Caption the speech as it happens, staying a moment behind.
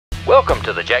Welcome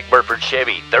to the Jack Burford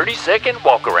Chevy 30-second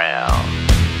walk around.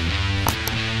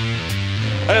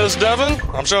 Hey, this is Devin.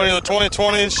 I'm showing you the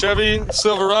 2020 Chevy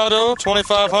Silverado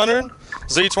 2500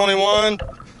 Z21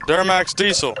 Duramax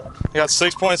diesel. We got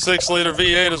 6.6 liter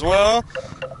V8 as well,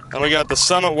 and we got the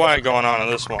Summit White going on in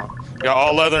this one. We got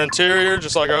all leather interior,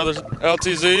 just like our other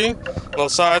LTZ. Little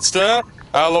side step,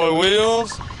 alloy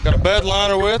wheels. Got a bed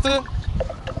liner with it.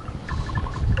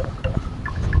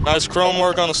 Nice chrome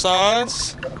work on the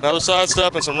sides. Another side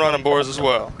step and some running boards as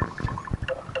well.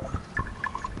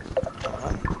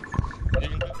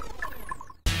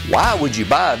 Why would you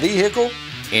buy a vehicle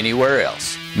anywhere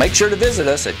else? Make sure to visit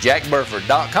us at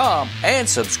jackburford.com and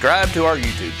subscribe to our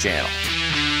YouTube channel.